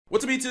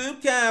What's up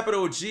YouTube,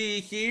 Capital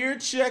G here,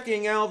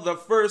 checking out the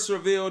first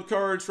revealed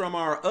cards from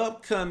our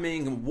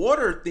upcoming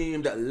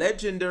water-themed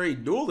Legendary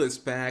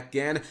Duelist pack,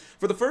 and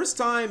for the first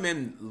time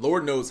in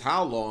Lord knows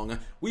how long,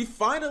 we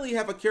finally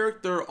have a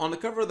character on the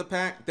cover of the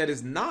pack that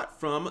is not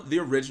from the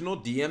original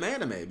DM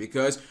anime,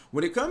 because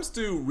when it comes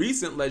to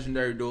recent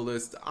Legendary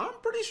Duelists, I'm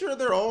pretty sure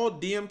they're all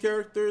DM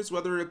characters,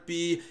 whether it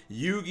be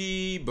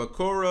Yugi,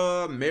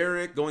 Bakura,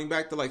 Merrick, going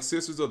back to like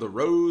Sisters of the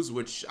Rose,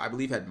 which I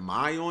believe had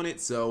Mai on it,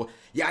 so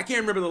yeah, I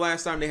can't remember the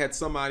last time they had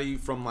somebody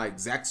from like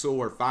Zexo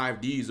or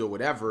 5Ds or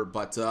whatever,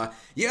 but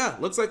yeah,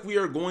 looks like we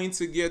are going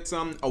to get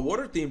a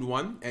water-themed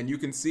one, and you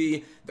can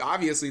see,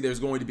 obviously there's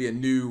going to be a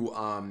new,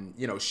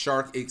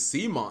 Shark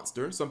XC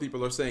monster. Some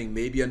people are saying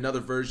maybe another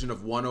version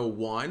of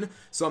 101,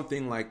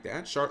 something like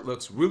that. Shark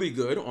looks really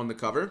good on the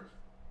cover.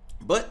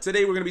 But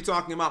today we're going to be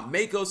talking about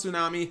Mako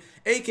Tsunami,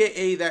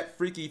 aka that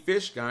freaky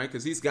fish guy,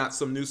 because he's got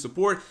some new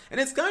support,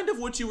 and it's kind of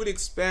what you would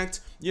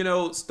expect,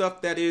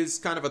 stuff that is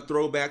kind of a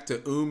throwback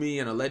to Umi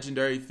and a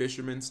legendary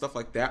fisherman, stuff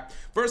like that.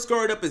 First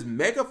card up is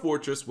Mega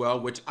Fortress Well,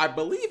 which I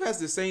believe has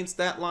the same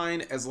stat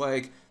line as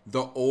like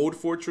the old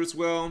Fortress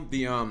Well,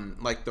 the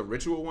like the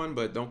ritual one,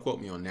 but don't quote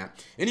me on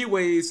that.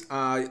 Anyways,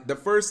 the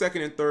first,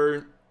 second, and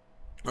third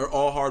are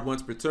all hard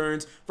once per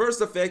turns. First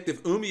effect,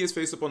 if Umi is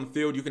face up on the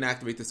field, you can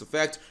activate this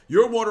effect.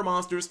 Your water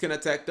monsters can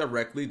attack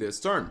directly this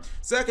turn.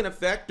 Second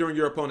effect, during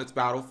your opponent's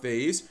battle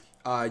phase,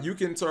 you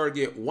can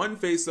target one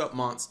face-up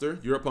monster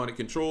your opponent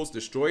controls,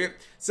 destroy it.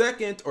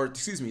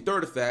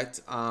 Third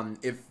effect,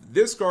 if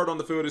this card on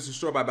the field is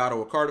destroyed by battle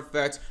or card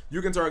effect,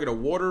 you can target a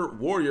water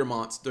warrior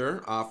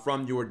monster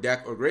from your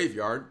deck or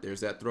graveyard.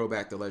 There's that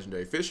throwback to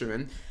Legendary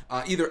Fisherman.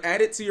 Either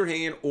add it to your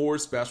hand or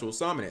special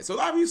summon it. So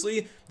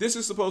obviously, this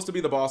is supposed to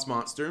be the boss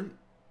monster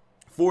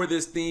for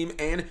this theme,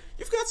 and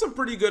you've got some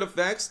pretty good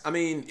effects. I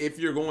mean, if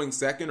you're going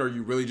second or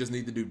you really just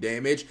need to do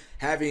damage,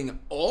 having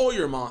all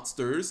your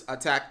monsters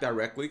attack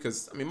directly,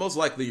 because I mean most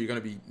likely you're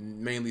going to be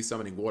mainly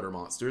summoning water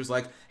monsters,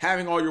 like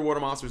having all your water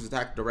monsters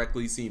attack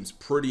directly seems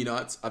pretty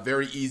nuts. A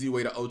very easy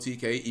way to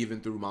OTK even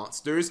through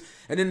monsters.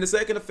 And then the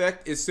second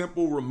effect is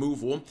simple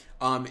removal.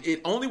 It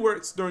only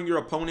works during your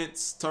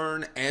opponent's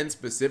turn and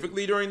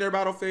specifically during their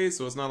battle phase,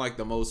 so it's not like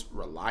the most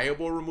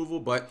reliable removal,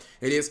 but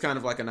it is kind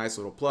of like a nice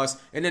little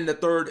plus. And then the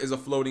third is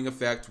a floating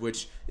effect,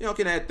 which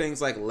can add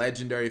things like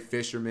Legendary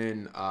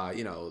Fisherman,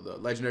 the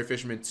Legendary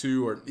Fisherman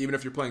 2, or even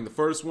if you're playing the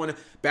first one,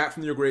 back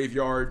from your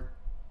graveyard.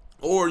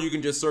 Or you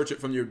can just search it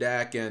from your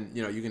deck and,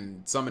 you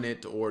can summon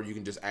it, or you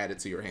can just add it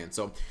to your hand.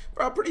 So,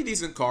 a pretty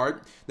decent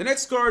card. The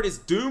next card is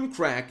Doom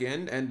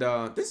Kraken, and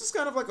this is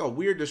kind of like a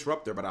weird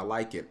disruptor, but I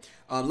like it.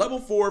 Level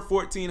 4,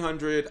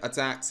 1400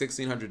 attack,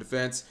 1600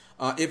 defense.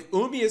 If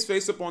Umi is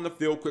face up on the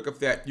field, quick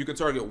effect, you can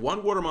target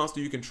one water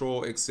monster you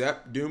control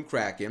except Doom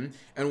Kraken,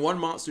 and one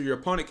monster your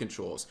opponent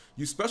controls.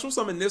 You special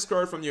summon this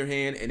card from your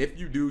hand, and if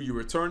you do, you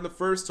return the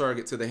first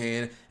target to the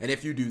hand, and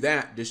if you do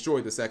that,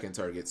 destroy the second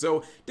target.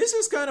 So this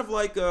is kind of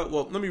like,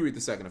 well, let me read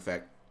the second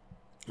effect.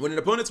 When an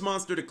opponent's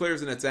monster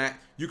declares an attack,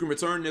 you can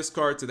return this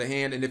card to the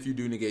hand, and if you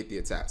do, negate the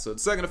attack. So the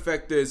second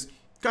effect is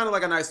kind of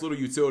like a nice little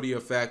utility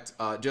effect,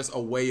 just a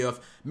way of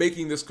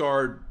making this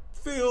card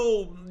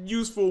feel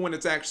useful when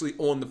it's actually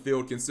on the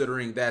field,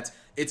 considering that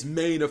its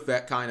main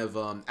effect kind of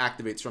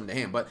activates from the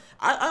hand. But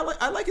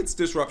I like its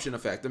disruption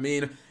effect. I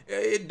mean,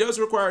 it does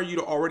require you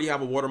to already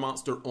have a water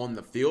monster on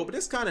the field, but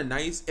it's kind of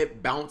nice.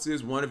 It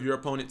bounces one of your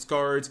opponent's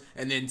cards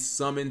and then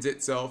summons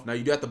itself. Now,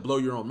 you do have to blow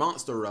your own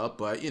monster up,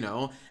 but,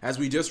 as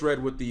we just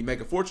read with the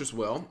Mega Fortress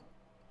Well,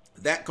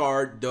 that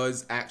card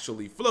does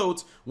actually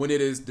float when it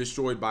is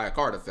destroyed by a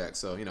card effect.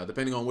 So,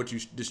 depending on what you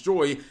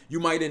destroy, you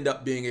might end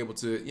up being able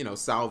to,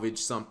 salvage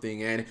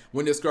something. And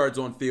when this card's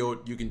on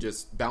field, you can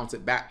just bounce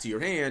it back to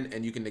your hand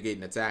and you can negate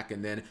an attack.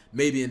 And then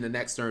maybe in the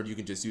next turn, you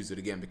can just use it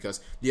again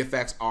because the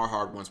effects are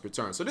hard once per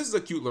turn. So this is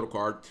a cute little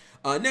card.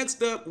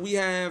 Next up, we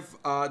have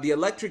the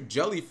Electric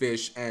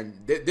Jellyfish.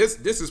 And this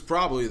is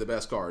probably the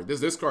best card.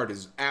 This card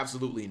is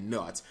absolutely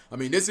nuts. I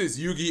mean, this is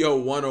Yu-Gi-Oh!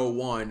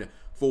 101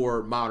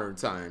 for modern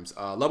times.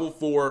 Level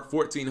 4,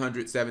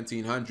 1400,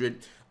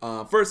 1700.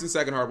 First and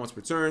second hard once per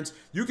turns.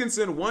 You can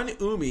send one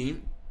Umi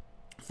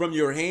from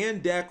your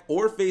hand, deck,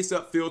 or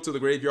face-up field to the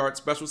graveyard.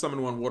 Special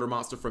summon one water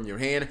monster from your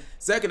hand.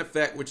 Second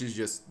effect, which is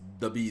just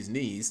the bee's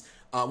knees.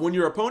 When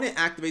your opponent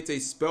activates a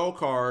spell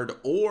card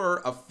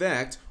or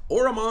effect,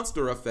 or a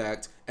monster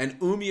effect, and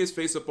Umi is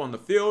face up on the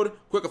field,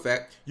 quick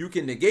effect, you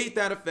can negate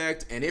that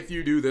effect, and if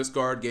you do, this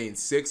card gains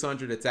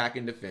 600 attack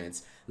and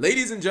defense.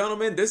 Ladies and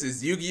gentlemen, this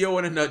is Yu-Gi-Oh!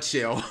 In a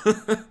nutshell.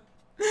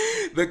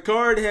 The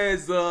card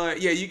has,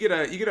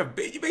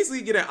 you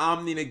basically get an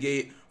Omni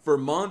Negate for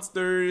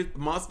monster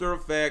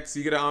effects.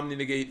 You get an Omni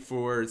Negate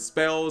for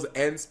spells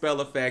and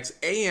spell effects,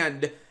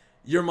 and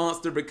your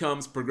monster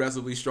becomes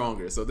progressively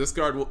stronger. So this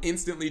card will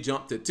instantly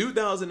jump to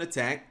 2000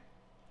 attack,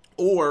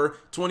 or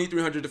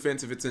 2300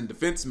 defense if it's in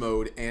defense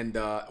mode. And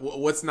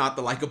what's not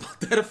to like about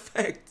that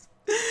effect?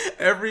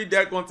 Every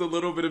deck wants a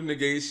little bit of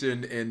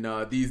negation in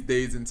these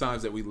days and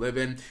times that we live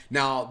in.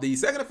 Now, the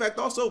second effect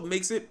also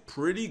makes it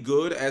pretty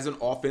good as an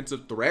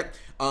offensive threat.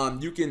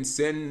 You can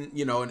send,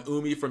 you know, an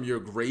Umi from your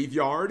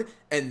graveyard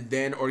and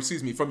then, or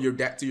excuse me, from your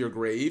deck to your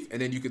grave,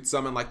 and then you could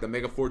summon like the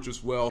Mega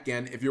Fortress Well.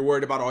 Again, if you're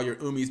worried about all your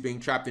Umis being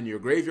trapped in your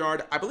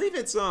graveyard, I believe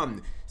it's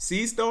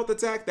Sea Stealth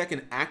attack that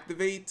can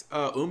activate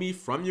Umi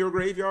from your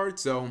graveyard.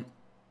 So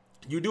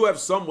you do have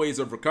some ways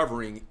of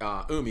recovering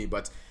Umi,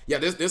 but yeah,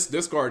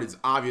 this card is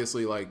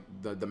obviously like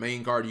the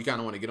main card you kind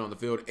of want to get on the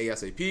field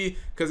ASAP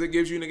because it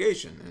gives you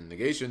negation, and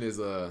negation is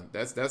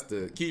that's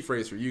the key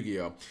phrase for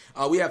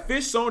Yu-Gi-Oh. We have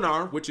Fish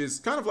Sonar, which is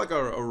kind of like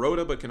a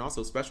Rhoda, but can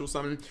also special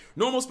summon.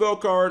 Normal spell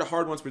card,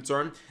 hard once per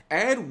turn.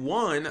 Add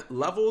one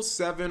level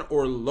 7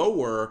 or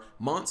lower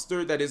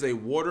monster that is a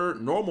water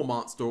normal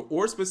monster,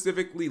 or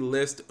specifically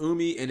list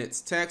Umi in its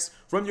text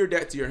from your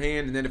deck to your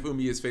hand, and then if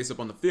Umi is face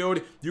up on the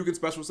field, you can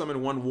special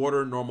summon one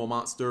water normal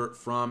monster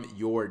from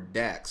your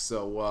deck.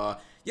 So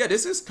yeah,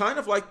 this is kind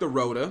of like the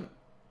Rhoda.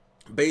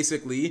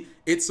 Basically,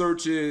 it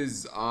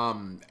searches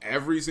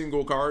every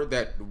single card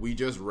that we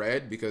just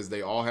read because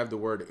they all have the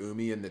word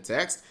Umi in the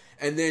text.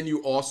 And then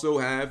you also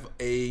have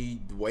a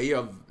way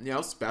of, you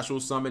know, special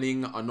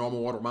summoning a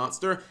normal water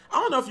monster. I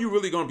don't know if you're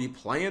really going to be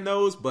playing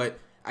those, but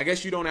I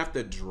guess you don't have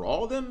to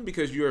draw them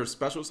because you're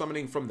special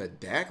summoning from the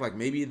deck. Like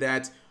maybe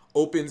that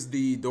opens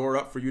the door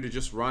up for you to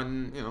just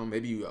run, you know,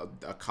 maybe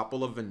a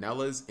couple of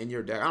vanillas in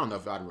your deck. I don't know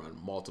if I'd run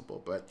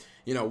multiple, but,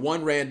 you know,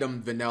 one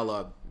random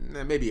vanilla,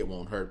 maybe it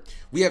won't hurt.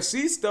 We have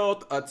Sea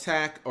Stealth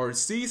attack, or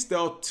Sea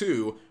Stealth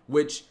 2,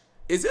 which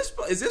this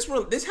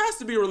has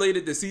to be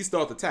related to Sea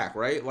Stealth attack,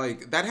 right?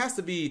 Like that has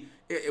to be,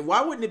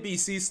 why wouldn't it be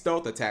Sea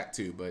Stealth attack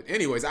 2? But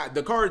anyways,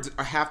 the cards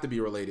have to be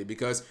related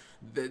because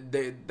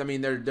I mean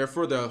they're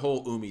for the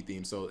whole Umi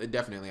theme, so it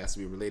definitely has to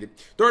be related.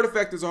 Third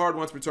effect is a hard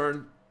once per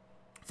turn.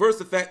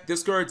 First effect,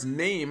 this card's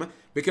name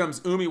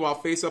becomes Umi while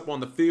face up on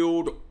the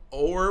field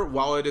or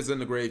while it is in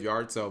the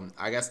graveyard. So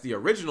I guess the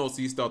original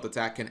Sea Stealth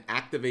attack can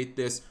activate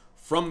this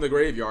from the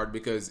graveyard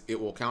because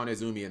it will count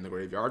as Umi in the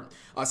graveyard.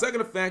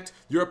 Second effect,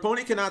 your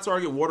opponent cannot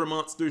target water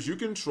monsters you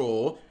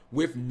control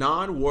with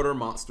non-water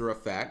monster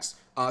effects.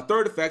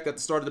 Third effect, at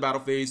the start of the battle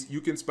phase, you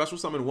can special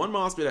summon one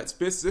monster that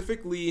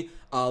specifically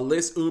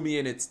lists Umi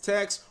in its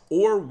text,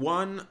 or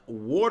one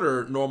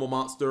water normal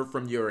monster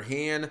from your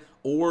hand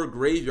or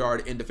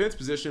graveyard in defense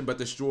position, but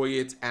destroy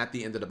it at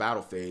the end of the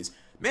battle phase.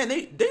 Man,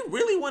 they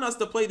really want us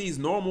to play these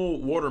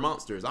normal water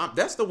monsters.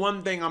 That's the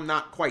one thing I'm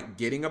not quite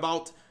getting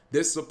about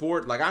this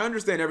support. Like, I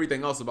understand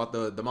everything else about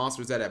the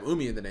monsters that have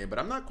Umi in the name, but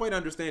I'm not quite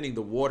understanding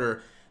the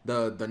water,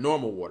 the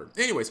normal water.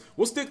 Anyways,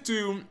 we'll stick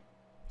to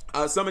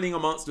summoning a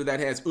monster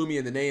that has Umi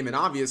in the name, and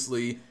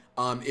obviously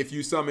if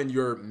you summon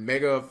your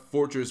Mega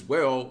Fortress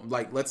Well,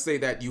 like let's say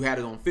that you had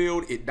it on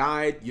field, it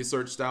died, you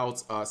searched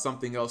out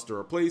something else to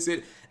replace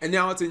it, and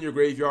now it's in your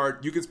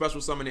graveyard, you can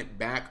special summon it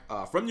back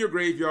from your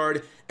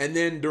graveyard, and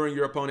then during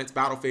your opponent's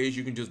battle phase,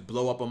 you can just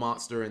blow up a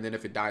monster, and then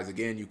if it dies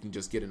again, you can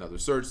just get another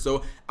search.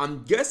 So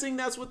I'm guessing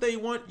that's what they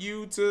want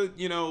you to,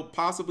 you know,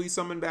 possibly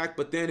summon back,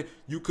 but then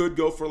you could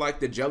go for like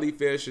the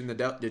jellyfish, and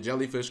the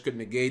jellyfish could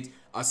negate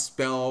a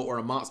spell or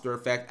a monster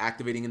effect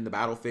activating in the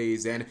battle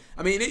phase. And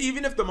I mean,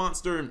 even if the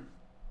monster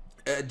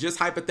just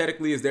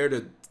hypothetically is there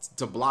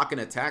to block an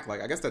attack,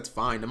 like I guess that's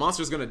fine. The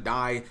monster's gonna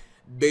die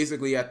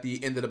basically at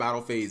the end of the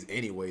battle phase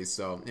anyways,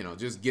 so you know,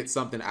 just get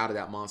something out of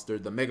that monster.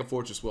 The Mega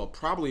Fortress Well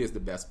probably is the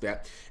best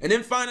bet. And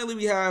then finally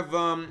we have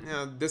you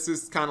know, this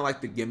is kind of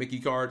like the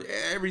gimmicky card.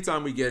 Every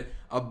time we get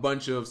a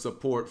bunch of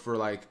support for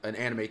like an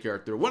anime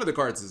character, one of the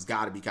cards has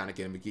got to be kind of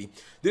gimmicky.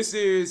 This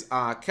is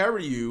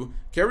Karyushin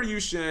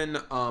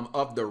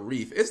of the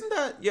Reef. Isn't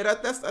that, yeah,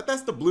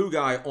 that's the blue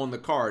guy on the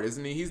card,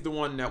 isn't he? He's the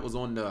one that was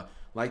on the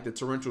like the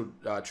torrential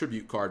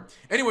tribute card.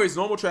 Anyways,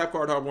 normal trap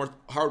card,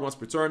 hard once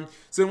per turn.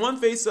 Send one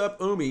face up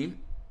Umi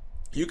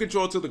you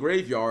control to the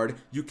graveyard.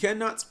 You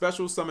cannot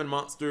special summon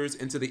monsters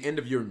into the end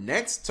of your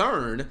next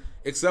turn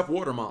except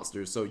water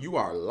monsters, so you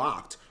are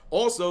locked.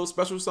 Also,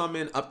 special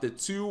summon up to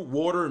 2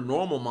 water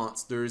normal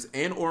monsters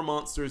and or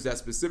monsters that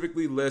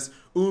specifically list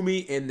Umi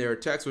in their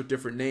text with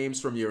different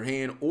names from your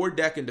hand or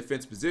deck in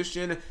defense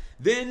position.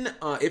 Then,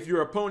 if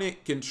your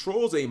opponent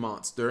controls a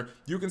monster,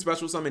 you can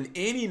special summon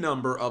any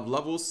number of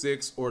level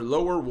 6 or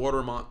lower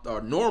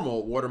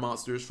normal water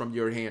monsters from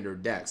your hand or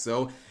deck.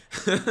 So,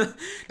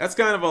 that's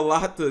kind of a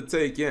lot to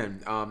take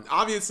in.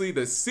 Obviously,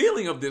 the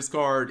ceiling of this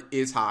card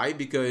is high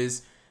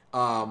because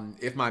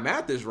if my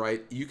math is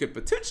right, you could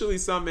potentially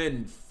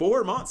summon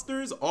 4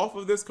 monsters off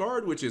of this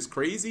card, which is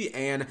crazy,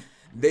 and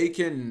they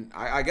can,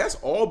 I guess,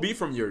 all be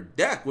from your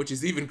deck, which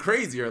is even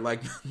crazier.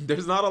 Like,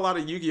 there's not a lot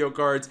of Yu-Gi-Oh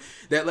cards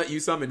that let you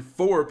summon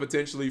 4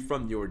 potentially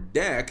from your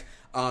deck.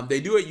 They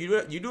do it.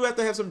 You do have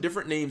to have some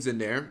different names in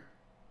there.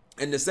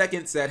 And the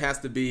second set has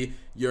to be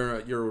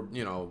your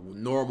you know,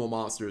 normal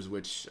monsters,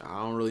 which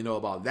I don't really know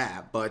about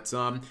that, but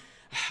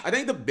I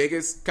think the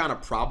biggest kind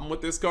of problem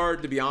with this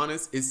card, to be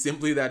honest, is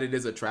simply that it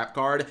is a trap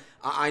card.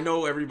 I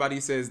know everybody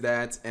says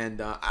that,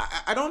 and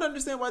I don't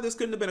understand why this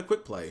couldn't have been a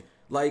quick play.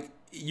 Like,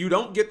 you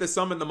don't get to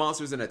summon the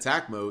monsters in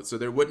attack mode, so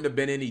there wouldn't have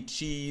been any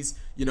cheese,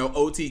 you know,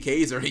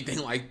 OTKs or anything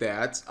like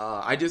that.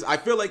 I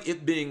feel like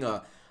it being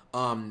a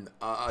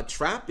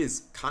trap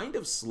is kind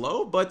of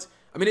slow, but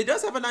I mean, it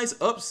does have a nice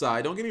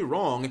upside, don't get me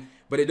wrong,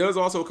 but it does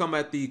also come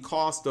at the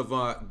cost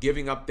of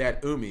giving up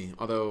that Umi.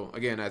 Although,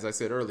 again, as I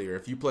said earlier,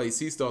 if you play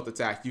Sea Stealth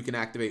Attack, you can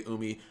activate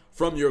Umi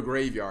from your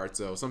graveyard,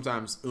 so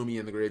sometimes Umi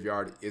in the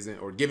graveyard isn't,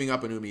 or giving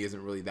up an Umi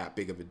isn't really that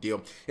big of a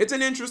deal. It's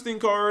an interesting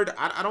card.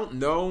 I don't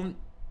know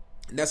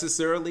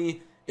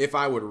necessarily if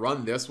I would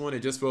run this one. It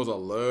just feels a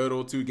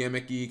little too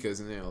gimmicky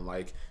because, you know,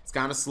 like, it's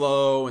kind of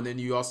slow, and then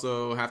you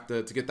also have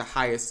to get the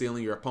highest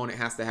ceiling, your opponent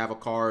has to have a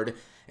card,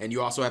 and you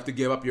also have to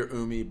give up your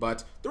Umi,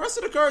 but the rest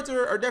of the cards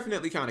are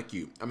definitely kind of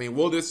cute. I mean,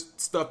 will this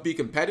stuff be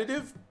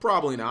competitive?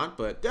 Probably not,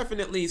 but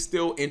definitely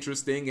still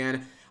interesting,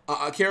 and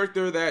a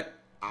character that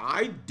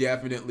I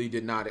definitely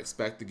did not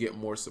expect to get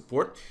more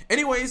support.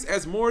 Anyways,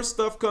 as more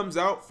stuff comes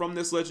out from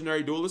this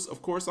Legendary Duelist,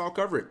 of course, I'll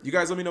cover it. You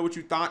guys let me know what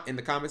you thought in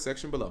the comment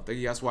section below. Thank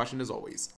you guys for watching as always.